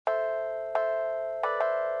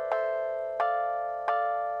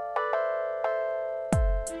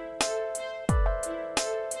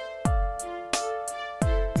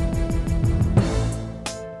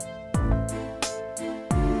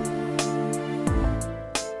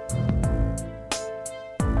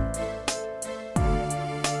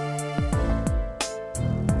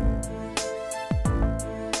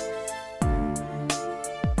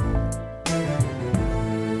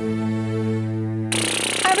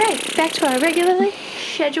back to our regularly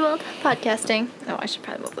scheduled podcasting. Oh, I should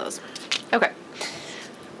probably move those. Okay.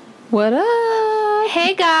 What up?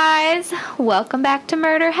 Hey guys, welcome back to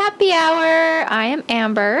Murder Happy Hour. I am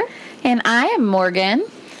Amber. And I am Morgan.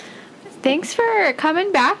 Thanks for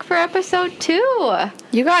coming back for episode 2.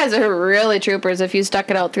 You guys are really troopers if you stuck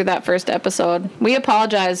it out through that first episode. We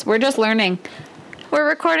apologize. We're just learning. We're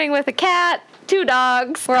recording with a cat, 2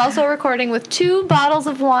 dogs. We're also recording with 2 bottles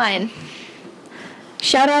of wine.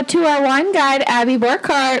 Shout out to our wine guide, Abby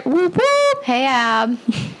Burkhart. Whoop whoop. Hey, Ab.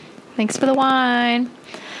 Thanks for the wine.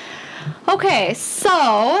 Okay,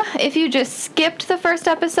 so if you just skipped the first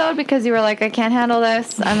episode because you were like, I can't handle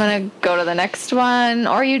this, I'm going to go to the next one,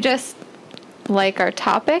 or you just like our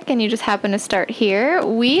topic and you just happen to start here,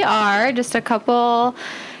 we are just a couple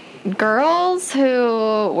girls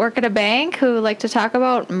who work at a bank who like to talk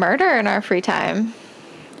about murder in our free time.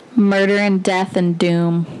 Murder and death and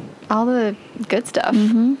doom. All the good stuff.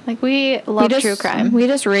 Mm-hmm. Like, we love true crime. We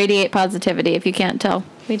just radiate positivity, if you can't tell.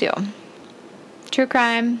 We do. True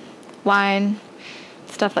crime, wine,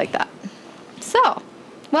 stuff like that. So,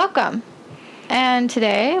 welcome. And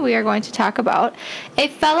today we are going to talk about a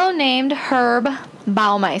fellow named Herb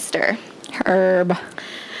Baumeister. Herb.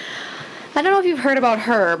 I don't know if you've heard about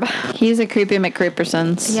Herb. He's a creepy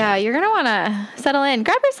McCreepersons. Yeah, you're going to want to settle in.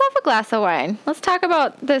 Grab yourself a glass of wine. Let's talk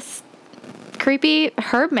about this creepy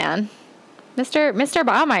Herb man. Mr.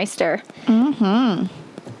 Baumeister. Mm-hmm.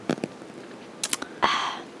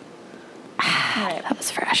 All right. That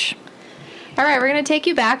was fresh. All right, we're going to take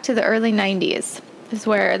you back to the early 90s. This is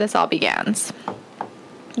where this all begins.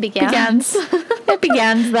 Begins. It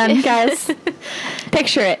begins then, guys.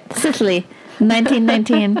 Picture it. Sicily,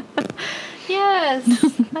 1919. Yes.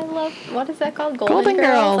 I love, what is that called? Golden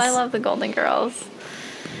Girls. I love the Golden Girls.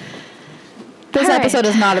 This All right. episode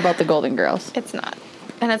is not about the Golden Girls. It's not.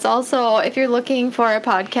 And it's also, if you're looking for a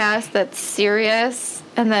podcast that's serious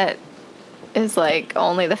and that is like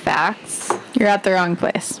only the facts, You're at the wrong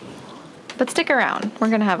place. but stick around. We're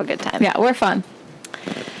going to have a good time. Yeah, we're fun.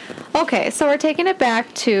 Okay, so we're taking it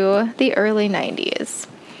back to the early 90s.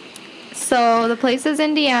 So the place is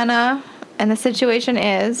Indiana, and the situation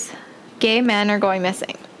is gay men are going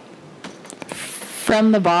missing.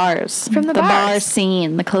 From the bars. From the bar bars.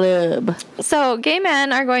 scene, the club. So gay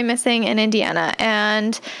men are going missing in Indiana,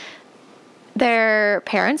 and their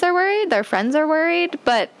parents are worried, their friends are worried,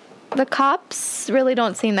 but the cops really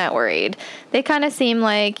don't seem that worried. They kind of seem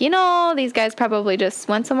like, these guys probably just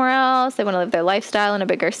went somewhere else. They want to live their lifestyle in a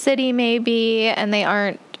bigger city maybe, and they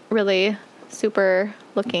aren't really super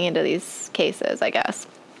looking into these cases, I guess.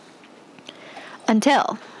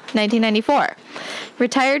 Until 1994.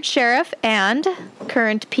 Retired sheriff and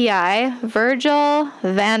current PI, Virgil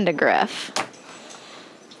Vandegrift.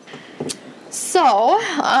 So,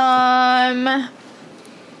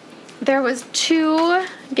 there was 2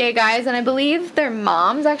 gay guys, and I believe their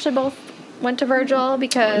moms actually both went to Virgil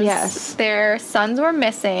because their sons were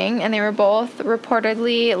missing, and they were both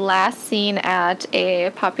reportedly last seen at a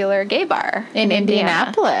popular gay bar In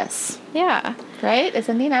Indianapolis. Yeah. Right? Is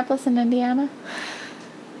Indianapolis in Indiana?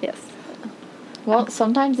 Yes. Well,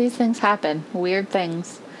 sometimes these things happen. Weird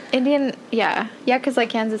things. Yeah, because like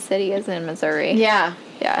Kansas City is in Missouri. Yeah.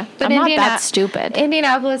 Yeah. But I'm not that stupid.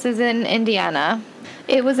 Indianapolis is in Indiana.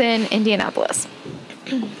 It was in Indianapolis.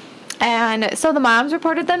 And so the moms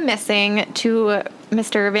reported them missing to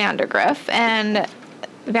Mr. Vandegrift, and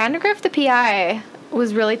Vandegrift, the PI,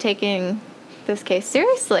 was really taking this case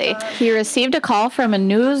seriously. He received a call from a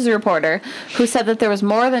news reporter who said that there was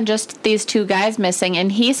more than just these 2 guys missing,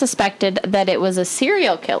 and he suspected that it was a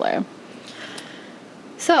serial killer.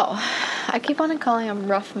 So, I keep on calling him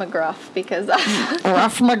Rough McGruff because...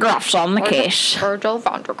 Rough McGruff's on the case. Virgil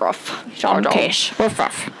Vandegrift. He's on the case. Rough,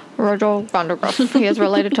 rough. Virgil Vandegrift. He is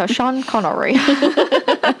related to Sean Connery.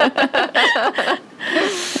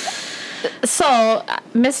 So,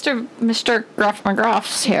 Mr. Gruff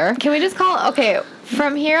McGruff's here. Can we just call... Okay,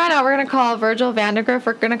 from here on out, we're going to call Virgil Vandegrift.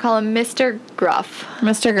 We're going to call him Mr. Gruff.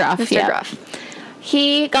 Mr. Gruff, Mr. yeah. Gruff.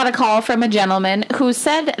 He got a call from a gentleman who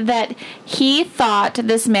said that he thought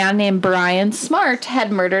this man named Brian Smart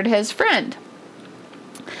had murdered his friend.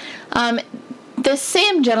 This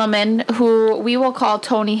same gentleman, who we will call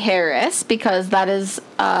Tony Harris, because that is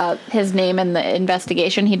his name in the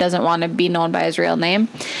investigation. He doesn't want to be known by his real name.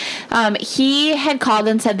 He had called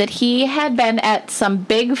and said that he had been at some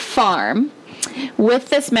big farm with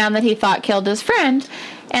this man that he thought killed his friend.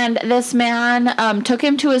 And this man took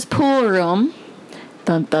him to his pool room.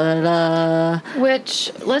 Dun, dun, dun, dun.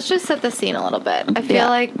 Which, let's just set the scene a little bit. I feel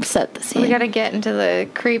like set the scene. we got to get into the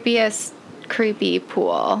creepiest creepy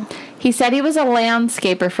pool. He said he was a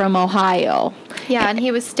landscaper from Ohio. Yeah, and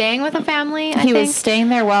he was staying with a family, I He think. was staying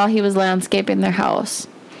there while he was landscaping their house.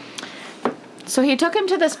 So he took him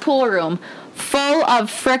to this pool room full of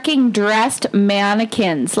fricking dressed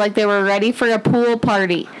mannequins, like they were ready for a pool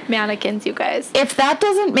party. Mannequins, you guys. If that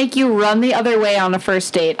doesn't make you run the other way on a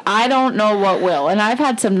first date, I don't know what will. And I've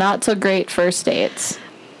had some not so great first dates.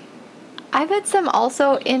 I've had some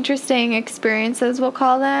also interesting experiences, we'll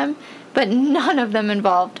call them, but none of them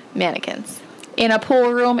involved mannequins. In a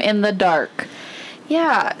pool room in the dark.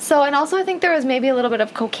 Yeah. So, and also I think there was maybe a little bit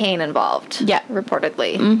of cocaine involved. Yeah.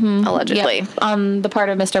 Reportedly. Allegedly. Yep. On the part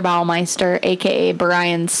of Mr. Baumeister, a.k.a.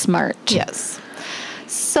 Brian Smart. Yes.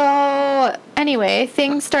 So, anyway,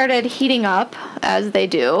 things started heating up, as they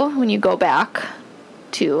do when you go back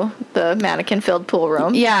to the mannequin-filled pool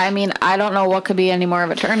room. Yeah, I mean, I don't know what could be any more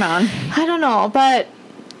of a turn on. I don't know, but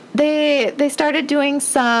they started doing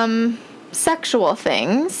some sexual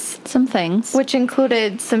things, Some things. which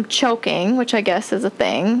included some choking, which I guess is a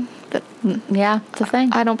thing that Yeah, it's a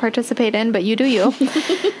thing. I don't participate in, but you do you.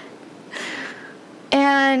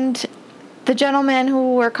 And the gentleman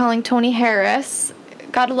who we're calling Tony Harris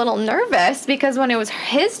got a little nervous because when it was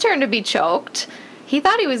his turn to be choked, he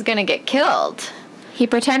thought he was going to get killed. He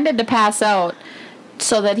pretended to pass out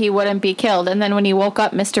so that he wouldn't be killed. And then when he woke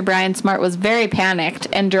up, Mr. Brian Smart was very panicked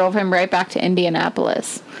and drove him right back to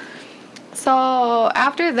Indianapolis. So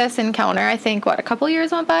after this encounter, I think, a couple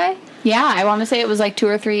years went by? Yeah, I want to say it was like 2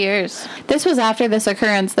 or 3 years. This was after this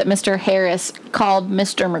occurrence that Mr. Harris called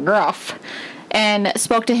Mr. McGruff and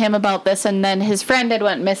spoke to him about this, and then his friend had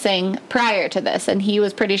went missing prior to this, and he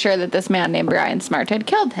was pretty sure that this man named Brian Smart had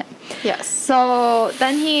killed him. Yes. So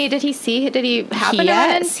then did he happen to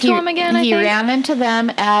run into him again, I he think? ran into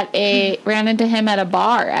them ran into him at a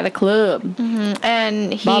bar, at a club.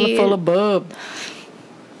 And he... Bottle full of bub.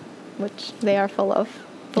 Which they are full of.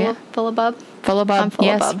 Yeah. Full of bub? Full of bub, I'm full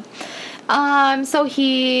yes. of bub. So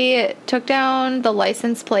he took down the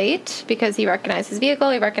license plate because he recognized his vehicle,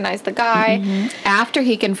 he recognized the guy. After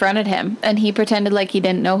he confronted him, and he pretended like he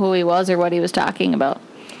didn't know who he was or what he was talking about.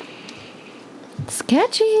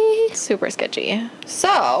 Sketchy. Super sketchy.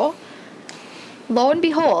 So, lo and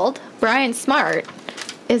behold, Brian Smart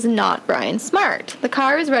is not Brian Smart. The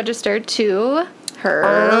car is registered to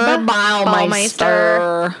Herb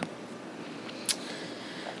Baumeister.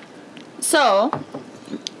 So,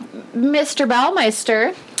 Mr.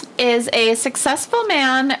 Baumeister is a successful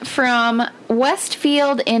man from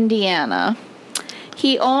Westfield, Indiana.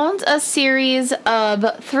 He owns a series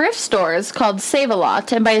of thrift stores called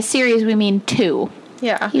Save-A-Lot, and by a series we mean 2.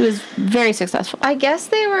 Yeah. He was very successful. I guess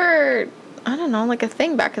they were, I don't know, like a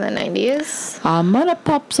thing back in the 90s. I'm gonna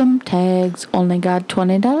pop some tags, only got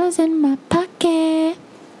 $20 in my pocket.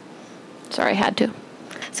 Sorry, I had to.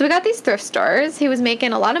 So we got these thrift stores. He was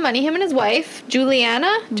making a lot of money. Him and his wife,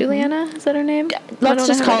 Juliana. Juliana, is that her name? Let's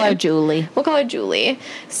just call her name. Julie. We'll call her Julie.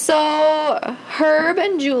 So Herb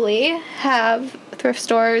and Julie have thrift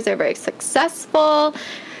stores. They're very successful.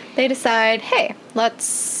 They decide, hey,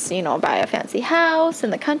 let's, buy a fancy house in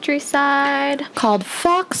the countryside. Called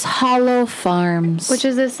Fox Hollow Farms. Which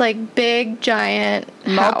is this, big, giant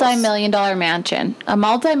house. multi-million-dollar mansion. A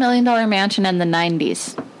multi-million-dollar mansion in the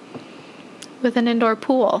 90s. With an indoor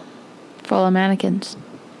pool. Full of mannequins.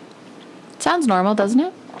 Sounds normal, doesn't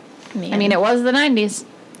it? I mean, it was the 90s.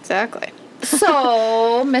 Exactly.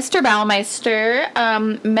 So, Mr.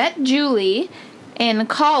 Baumeister met Julie in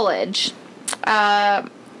college.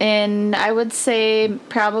 In, I would say,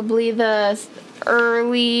 probably the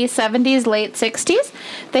early 70s, late 60s.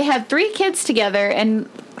 They had 3 kids together, and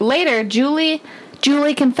later, Julie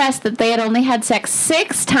confessed that they had only had sex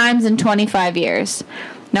 6 times in 25 years.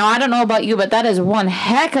 Now, I don't know about you, but that is one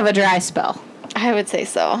heck of a dry spell. I would say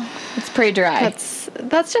so. It's pretty dry.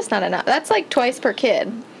 That's just not enough. That's like twice per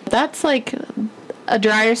kid. That's like a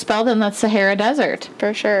drier spell than the Sahara Desert.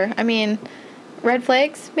 For sure. I mean, red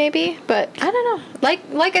flags, maybe, but I don't know.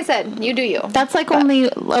 Like I said, you do you. That's like only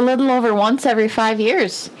a little over once every 5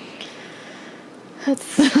 years.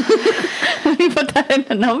 That's Let me put that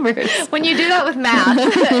into numbers. when you do that with math.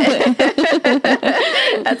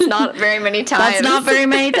 That's not very many times. That's not very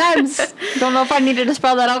many times. Don't know if I needed to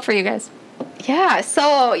spell that out for you guys. Yeah,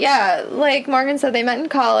 so like Morgan said, they met in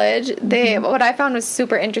college. What I found was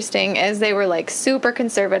super interesting is they were super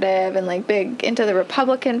conservative and big into the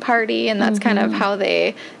Republican Party, and that's kind of how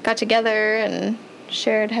they got together and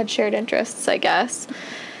had shared interests, I guess.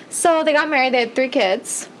 So they got married. They had 3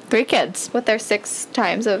 kids. 3 kids. With their 6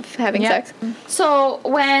 times of having sex. So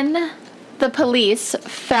when the police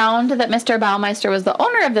found that Mr. Baumeister was the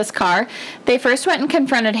owner of this car, they first went and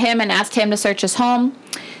confronted him and asked him to search his home.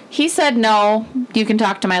 He said, no, you can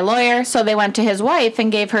talk to my lawyer. So they went to his wife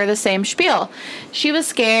and gave her the same spiel. She was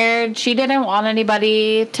scared. She didn't want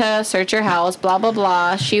anybody to search her house, blah, blah,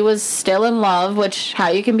 blah. She was still in love, which how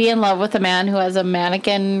you can be in love with a man who has a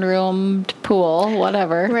mannequin roomed pool,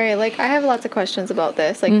 whatever. Right, like, I have lots of questions about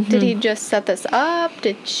this. Like, did he just set this up?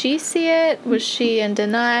 Did she see it? Was she in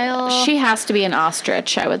denial? She has to be an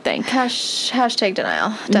ostrich, I would think. Hashtag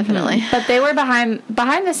denial, definitely. But they were behind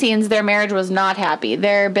the scenes. Their marriage was not happy.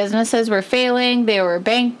 Their businesses were failing. They were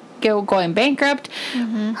going bankrupt.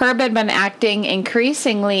 Herb had been acting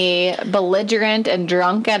increasingly belligerent and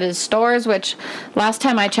drunk at his stores, which last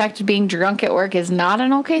time I checked, being drunk at work is not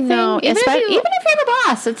an okay thing. No, even if you're the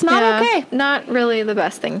boss, it's not okay. Not really the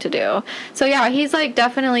best thing to do. So yeah, he's like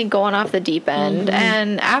definitely going off the deep end.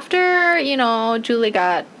 And after, Julie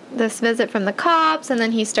got this visit from the cops and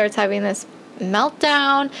then he starts having this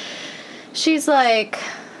meltdown, she's like,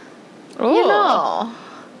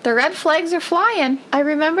 the red flags are flying. I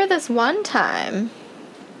remember this one time,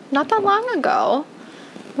 not that long ago,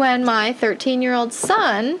 when my 13-year-old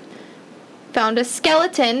son found a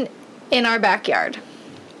skeleton in our backyard.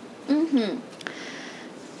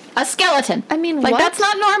 A skeleton. I mean, like, what? that's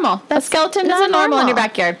not normal. A skeleton isn't normal in your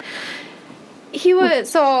backyard. He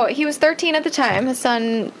was 13 at the time. His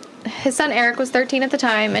son Eric was 13 at the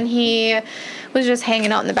time, and he was just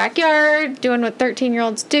hanging out in the backyard, doing what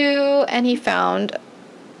 13-year-olds do, and he found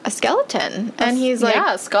a skeleton. And he's like...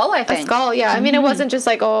 Yeah, a skull, I think. A skull, yeah. I mean, it wasn't just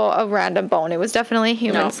like, a random bone. It was definitely a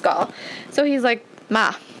human skull. So he's like,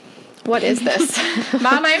 Ma, what is this?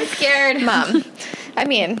 Mom, I'm scared. Mom. I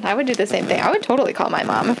mean, I would do the same thing. I would totally call my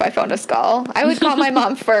mom if I found a skull. I would call my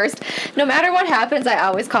mom first. No matter what happens, I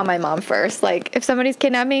always call my mom first. Like, if somebody's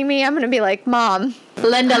kidnapping me, I'm going to be like, Mom.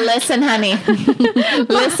 Linda, listen, honey.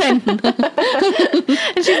 Listen. And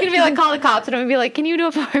she's going to be like, call the cops. And I'm going to be like, can you do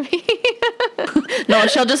it for me? No,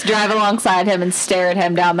 she'll just drive alongside him and stare at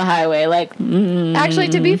him down the highway like, Actually,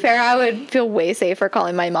 to be fair, I would feel way safer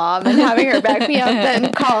calling my mom and having her back me up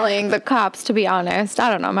than calling the cops, to be honest. I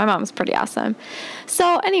don't know. My mom's pretty awesome.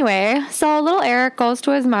 So anyway, little Eric goes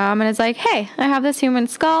to his mom and is like, hey, I have this human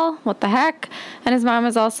skull. What the heck? And his mom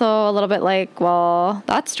is also a little bit like, well,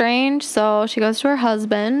 that's strange. So she goes to her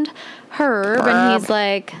husband, Herb, and he's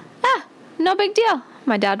like, no big deal.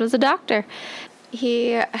 My dad was a doctor.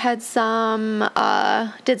 He had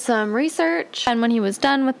did some research, and when he was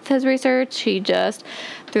done with his research, he just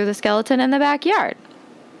threw the skeleton in the backyard.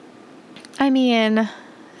 I mean,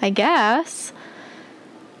 I guess.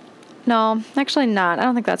 No, actually not. I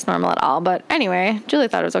don't think that's normal at all. But anyway, Julie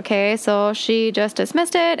thought it was okay, so she just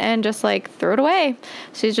dismissed it and just, like, threw it away.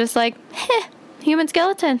 She's just like, human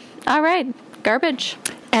skeleton. All right, garbage.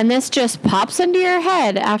 And this just pops into your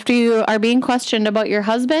head after you are being questioned about your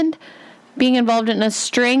husband being involved in a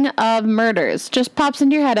string of murders. Just pops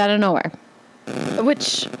into your head out of nowhere.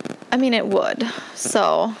 Which, I mean, it would.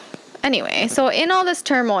 So, anyway, so in all this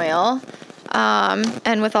turmoil,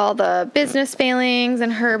 and with all the business failings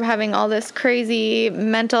and Herb having all this crazy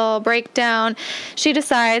mental breakdown, she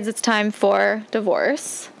decides it's time for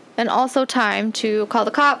divorce and also time to call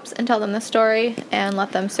the cops and tell them the story and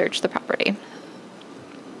let them search the property.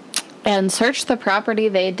 And search the property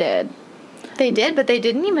they did. They did, but they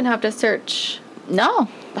didn't even have to search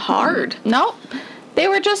hard. No. They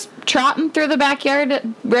were just trotting through the backyard,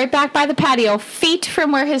 right back by the patio, feet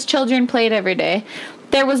from where his children played every day.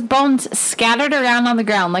 There was bones scattered around on the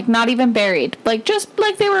ground, like not even buried. Like, just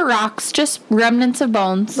like they were rocks, just remnants of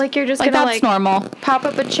bones. Like, you're just like gonna, that's normal. Pop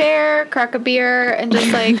up a chair, crack a beer, and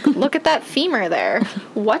just, like, look at that femur there.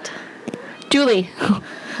 What? Julie,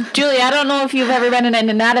 I don't know if you've ever been in an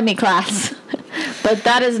anatomy class, but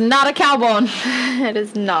that is not a cow bone. It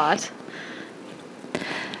is not.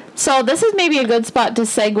 So this is maybe a good spot to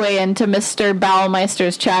segue into Mr.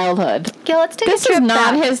 Bowmeister's childhood. Okay, let's take a trip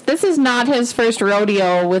back. This is not his first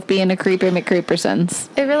rodeo with being a creepy McCreepersons.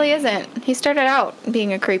 It really isn't. He started out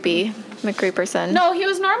being a creepy McCreeperson. No, he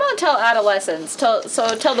was normal until adolescence, till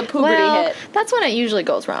the puberty hit. That's when it usually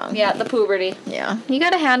goes wrong. Yeah, the puberty. Yeah, you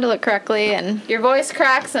got to handle it correctly, and your voice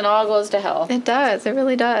cracks and all goes to hell. It does. It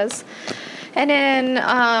really does. And in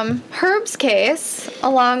Herb's case,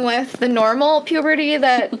 along with the normal puberty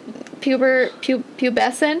that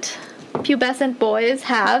pubescent boys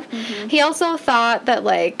have, he also thought that,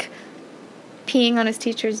 like, peeing on his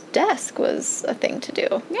teacher's desk was a thing to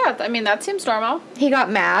do. Yeah, I mean, that seems normal. He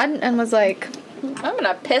got mad and was like, I'm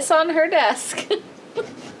gonna piss on her desk.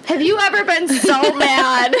 Have you ever been so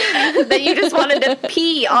mad that you just wanted to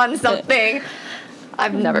pee on something?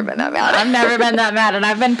 I've never been that mad. I've never been that mad, and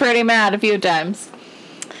I've been pretty mad a few times.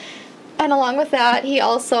 And along with that, he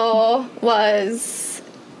also was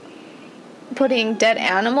putting dead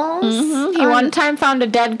animals. He one time found a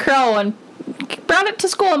dead crow and brought it to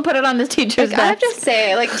school and put it on his teacher's desk. I have to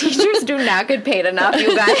say, like, teachers do not get paid enough,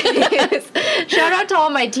 you guys. Shout out to all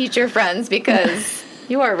my teacher friends because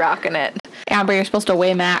you are rocking it. Amber, you're supposed to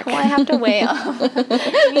weigh Mac. Well, I have to weigh him.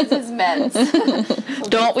 He needs his meds.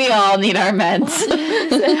 Don't we all need our meds?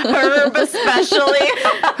 Herb especially.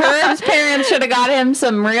 Herb's parents should have got him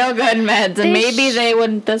some real good meds, and maybe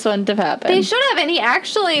this wouldn't have happened. They should have, and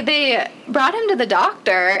they brought him to the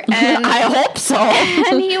doctor, and I hope so.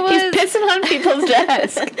 And he's pissing on people's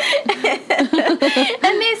desk.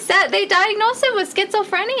 And they diagnosed him with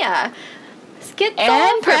schizophrenia.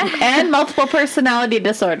 And multiple personality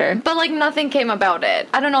disorder. But, like, nothing came about it.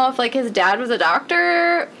 I don't know if, like, his dad was a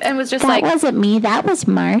doctor and was just that wasn't me, that was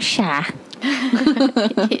Marsha.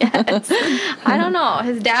 Yes. I don't know.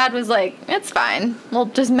 His dad was like, it's fine. We'll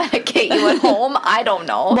just medicate you at home. I don't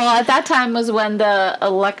know. Well, at that time was when the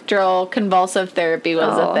electroconvulsive therapy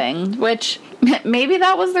was a thing, which maybe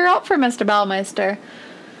that was the route for Mr. Baumeister.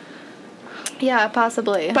 Yeah,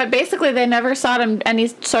 possibly. But basically, they never sought him any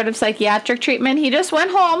sort of psychiatric treatment. He just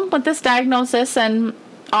went home with this diagnosis and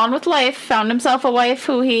on with life. Found himself a wife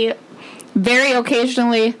who he very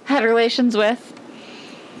occasionally had relations with.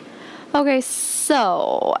 Okay,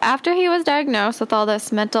 so after he was diagnosed with all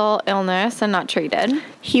this mental illness and not treated,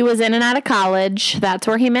 he was in and out of college. That's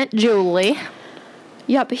where he met Julie.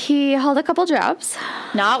 Yep, he held a couple jobs.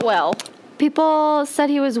 Not well. People said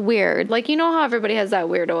he was weird. Like, you know how everybody has that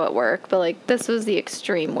weirdo at work, but, like, this was the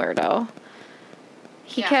extreme weirdo.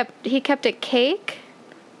 He kept a cake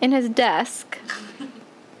in his desk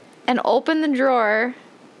and opened the drawer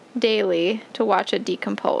daily to watch it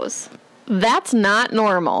decompose. That's not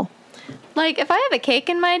normal. Like, if I have a cake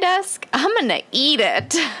in my desk, I'm gonna eat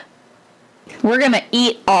it. We're gonna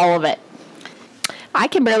eat all of it. I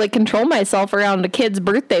can barely control myself around a kid's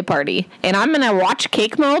birthday party, and I'm gonna watch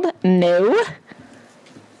cake mode? No.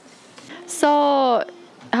 So,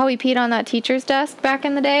 how he peed on that teacher's desk back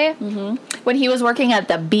in the day? Mm-hmm. When he was working at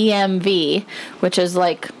the BMV, which is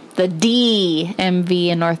like the DMV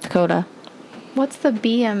in North Dakota. What's the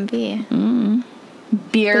BMV?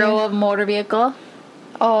 Bureau of Motor Vehicle.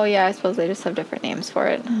 Oh, yeah, I suppose they just have different names for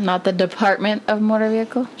it. Not the Department of Motor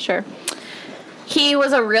Vehicle. Sure. He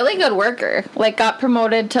was a really good worker. Like, got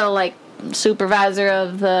promoted to, like, supervisor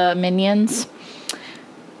of the minions.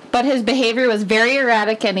 But his behavior was very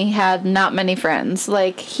erratic and he had not many friends.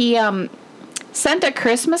 Like, he sent a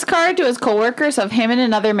Christmas card to his coworkers of him and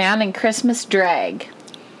another man in Christmas drag.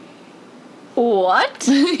 What?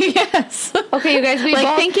 Yes. Okay, you guys, we like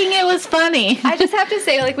both... thinking it was funny. I just have to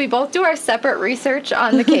say, like, we both do our separate research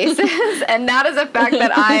on the cases, and that is a fact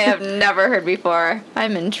that I have never heard before.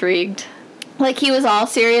 I'm intrigued. Like, he was all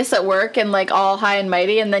serious at work and, like, all high and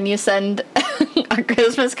mighty, and then you send a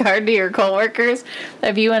Christmas card to your coworkers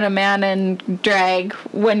of you and a man in drag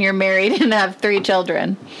when you're married and have 3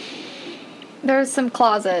 children. There's some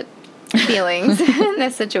closet feelings in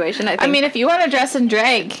this situation, I think. I mean, if you want to dress in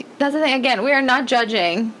drag... That's the thing. Again, we are not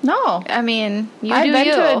judging. No. I mean, I've been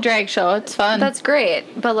to a drag show. It's fun. That's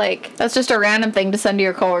great, but, like... That's just a random thing to send to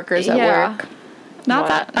your coworkers at work. Not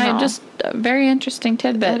what? that. No. Just a very interesting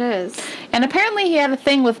tidbit. It is. And apparently he had a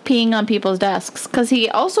thing with peeing on people's desks because he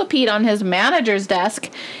also peed on his manager's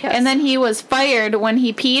desk. Yes. And then he was fired when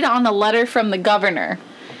he peed on a letter from the governor.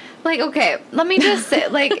 Like, okay, let me just say,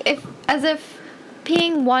 like, if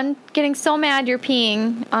getting so mad you're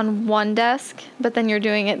peeing on one desk, but then you're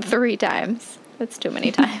doing it 3 times. That's too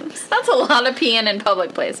many times. That's a lot of peeing in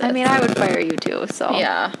public places. I mean, I would fire you too, so.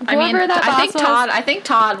 Yeah. I think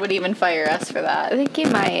Todd would even fire us for that. I think he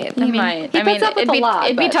might. He might. He puts up with a lot.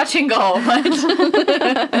 It'd be touch and go. But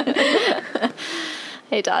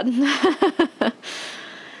Hey, Todd.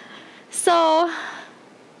 So,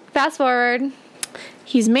 fast forward.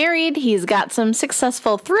 He's married. He's got some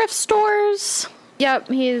successful thrift stores. Yep,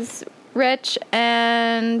 he's rich,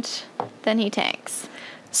 and then he tanks.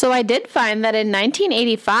 So I did find that in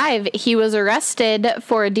 1985, he was arrested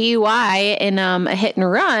for a DUI in a hit and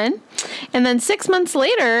run. And then 6 months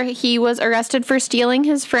later, he was arrested for stealing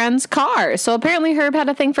his friend's car. So apparently Herb had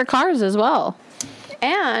a thing for cars as well.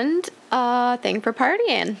 And a thing for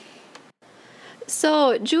partying.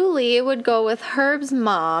 So Julie would go with Herb's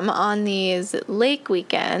mom on these lake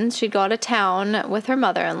weekends. She'd go out of town with her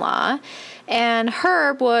mother-in-law. And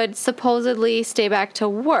Herb would supposedly stay back to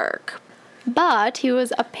work. But he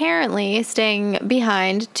was apparently staying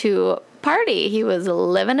behind to party. He was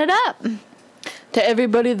living it up. To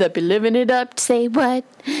everybody that be living it up, say, what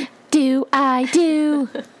do I do?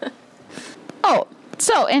 Oh,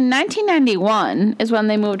 so in 1991 is when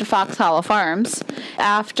they moved to Fox Hollow Farms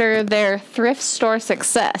after their thrift store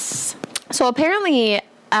success. So apparently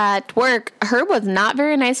at work, Herb was not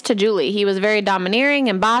very nice to Julie. He was very domineering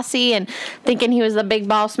and bossy and thinking he was the big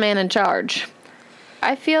boss man in charge.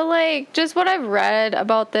 I feel like just what I've read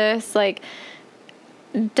about this, like,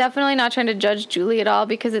 definitely not trying to judge Julie at all,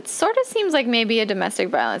 because it sort of seems like maybe a domestic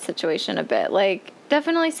violence situation a bit. Like,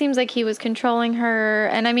 definitely seems like he was controlling her.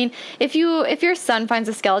 And I mean, if your son finds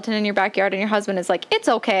a skeleton in your backyard and your husband is like, it's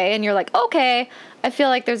okay, and you're like, okay, I feel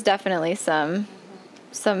like there's definitely some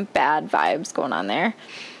bad vibes going on there.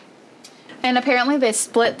 And apparently they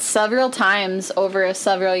split several times over a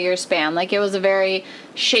several year span. Like, it was a very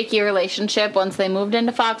shaky relationship once they moved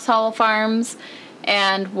into Fox Hollow Farms,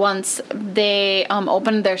 and once they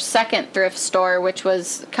opened their second thrift store, which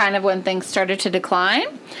was kind of when things started to decline.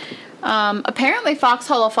 Apparently Fox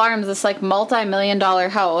Hollow Farms, this like multi-million-dollar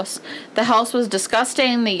house, the house was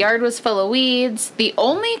disgusting, the yard was full of weeds, the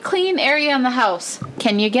only clean area in the house,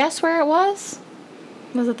 can you guess where it was?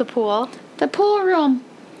 Was it the pool? The pool room.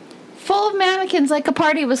 Full of mannequins like a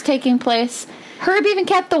party was taking place. Herb even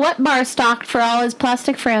kept the wet bar stocked for all his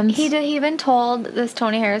plastic friends. He even told this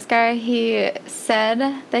Tony Harris guy, he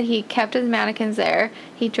said that he kept his mannequins there,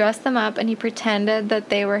 he dressed them up, and he pretended that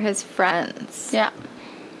they were his friends. Yeah.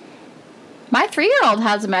 My 3-year-old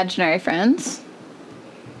has imaginary friends.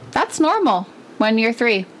 That's normal when you're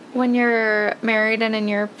 3. When you're married and in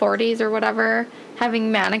your 40s or whatever,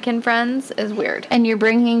 having mannequin friends is weird. And you're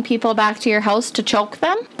bringing people back to your house to choke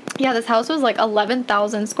them? Yeah, this house was like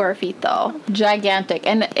 11,000 square feet, though. Gigantic.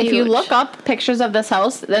 And if you look up pictures of this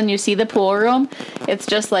house, then you see the pool room. It's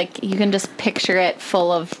just like, you can just picture it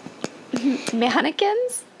full of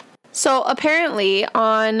mannequins? So apparently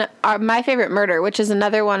on My Favorite Murder, which is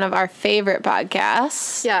another one of our favorite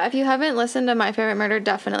podcasts. Yeah, if you haven't listened to My Favorite Murder,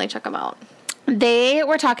 definitely check them out. They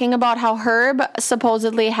were talking about how Herb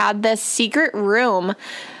supposedly had this secret room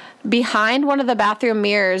behind one of the bathroom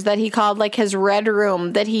mirrors that he called like his red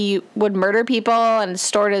room, that he would murder people and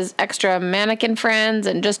stored his extra mannequin friends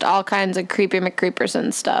and just all kinds of creepy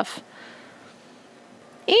McCreeperson stuff.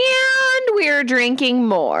 And we're drinking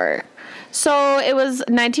more. So it was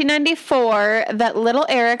 1994 that little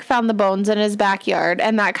Eric found the bones in his backyard,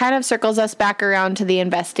 and that kind of circles us back around to the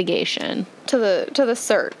investigation. To the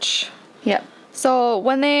search. Yep. So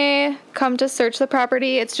when they come to search the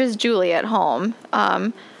property, it's just Julie at home.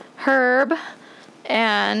 Herb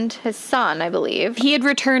and his son, I believe. He had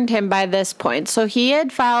returned him by this point. So she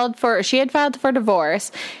had filed for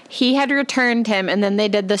divorce. He had returned him, and then they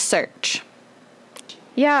did the search.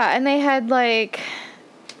 Yeah, and they had like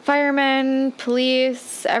firemen,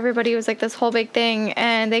 police, everybody was like this whole big thing,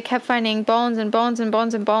 and they kept finding bones and bones and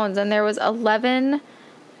bones and bones, and there was 11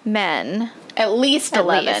 men. At least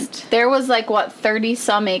 11. There was like,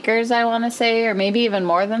 30-some acres, I want to say, or maybe even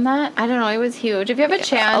more than that. I don't know, it was huge. If you have a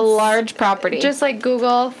chance. A large property. Just like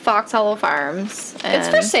Google Fox Hollow Farms. It's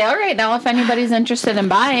for sale right now if anybody's interested in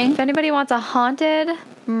buying. If anybody wants a haunted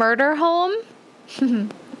murder home,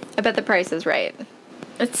 I bet the price is right.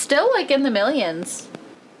 It's still like in the millions.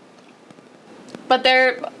 But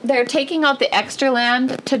they're taking out the extra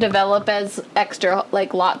land to develop as extra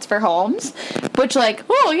like lots for homes, which like,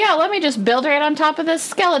 oh yeah, let me just build right on top of this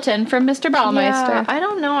skeleton from Mr. Baumeister. Yeah, I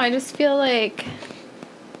don't know. I just feel like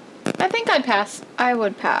I think I'd pass. I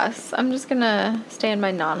would pass. I'm just gonna stay in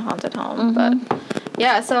my non-haunted home. But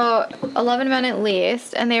yeah, so 11 men at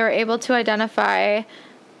least, and they were able to identify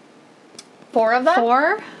 4 of them.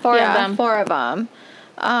 Four of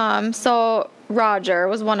them. So Roger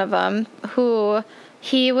was one of them, who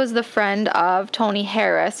he was the friend of Tony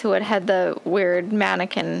Harris, who had the weird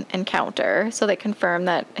mannequin encounter. So they confirmed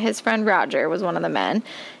that his friend Roger was one of the men,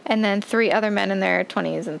 and then 3 other men in their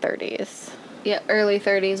 20s and 30s. Yeah, early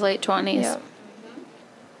 30s, late 20s. Yep.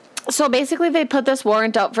 So basically they put this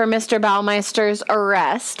warrant out for Mr. Baumeister's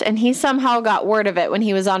arrest, and he somehow got word of it when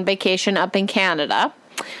he was on vacation up in Canada.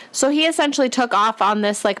 So he essentially took off on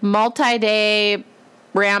this like multi-day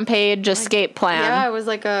rampage escape plan. Yeah, it was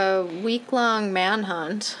like a week-long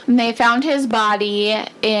manhunt. And they found his body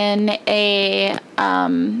in a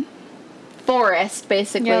forest,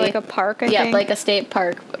 basically. Yeah, like a park, I think. Yeah, like a state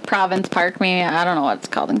park, province park, maybe. I don't know what it's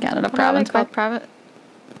called in Canada. Province park.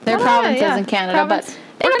 There are provinces in Canada, but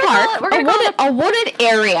in a park, a wooded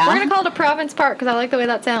area. We're going to call it a province park because I like the way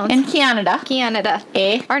that sounds. In Canada. Canada.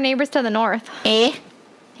 Our neighbors to the north. Hey,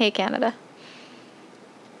 Canada.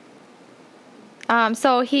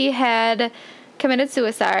 So he had committed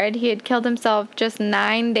suicide. He had killed himself just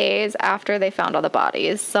 9 days after they found all the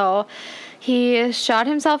bodies. So he shot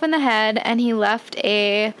himself in the head, and he left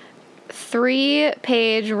a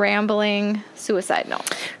 3-page rambling suicide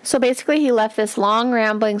note. So basically, he left this long,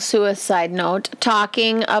 rambling suicide note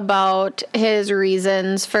talking about his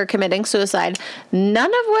reasons for committing suicide,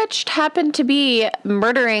 none of which happened to be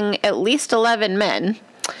murdering at least 11 men.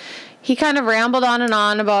 He kind of rambled on and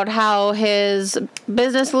on about how his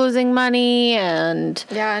business losing money and...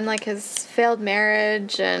 Yeah, and like his failed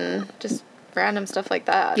marriage and just random stuff like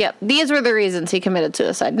that. Yep, these were the reasons he committed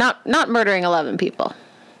suicide, not murdering 11 people.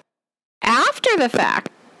 After the fact,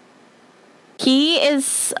 He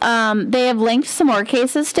is, they have linked some more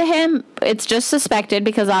cases to him. It's just suspected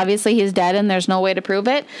because obviously he's dead and there's no way to prove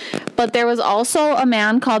it. But there was also a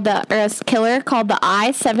killer called the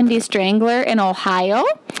I-70 Strangler in Ohio.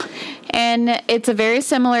 And it's a very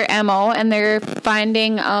similar MO, and they're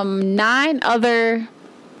finding 9 other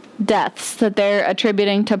deaths that they're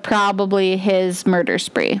attributing to probably his murder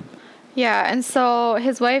spree. Yeah, and so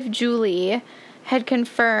his wife Julie had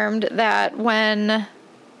confirmed that when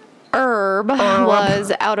Herb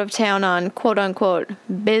was out of town on quote-unquote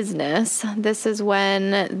business, this is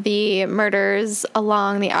when the murders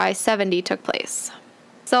along the I-70 took place.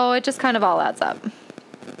 So it just kind of all adds up.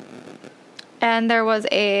 And there was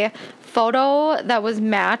a photo that was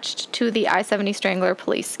matched to the I-70 Strangler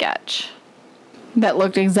police sketch. That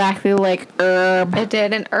looked exactly like Herb. It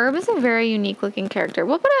did, and Herb is a very unique looking character.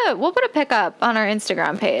 We'll put a pic up on our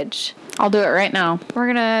Instagram page. I'll do it right now. We're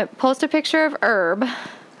gonna post a picture of Herb.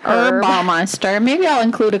 Herb Baumeister. Maybe I'll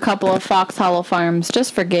include a couple of Fox Hollow Farms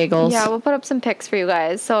just for giggles. Yeah, we'll put up some pics for you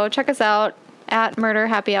guys. So check us out at Murder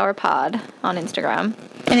Happy Hour Pod on Instagram.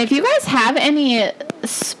 And if you guys have any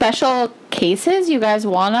special cases you guys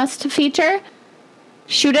want us to feature,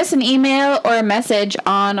 shoot us an email or a message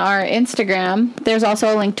on our Instagram. There's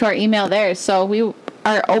also a link to our email there. So we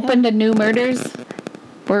are open to new murders.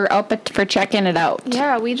 We're open for checking it out.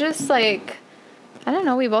 Yeah, we just I don't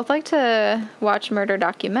know, we both like to watch murder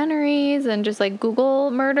documentaries and just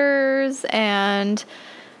Google murders and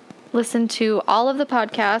listen to all of the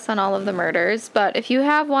podcasts on all of the murders. But if you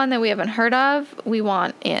have one that we haven't heard of, we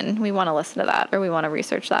want to listen to that, or we want to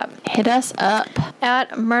research that. Hit us up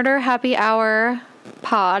At Murder Happy Hour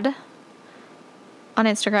Pod on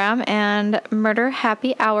Instagram and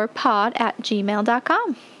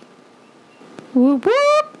murderhappyhourpod@gmail.com. Whoop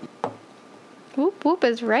whoop. Whoop whoop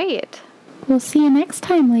is right. We'll see you next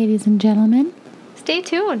time, ladies and gentlemen. Stay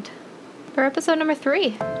tuned for episode number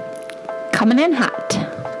 3. Coming in hot.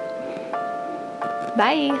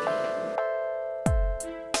 Bye.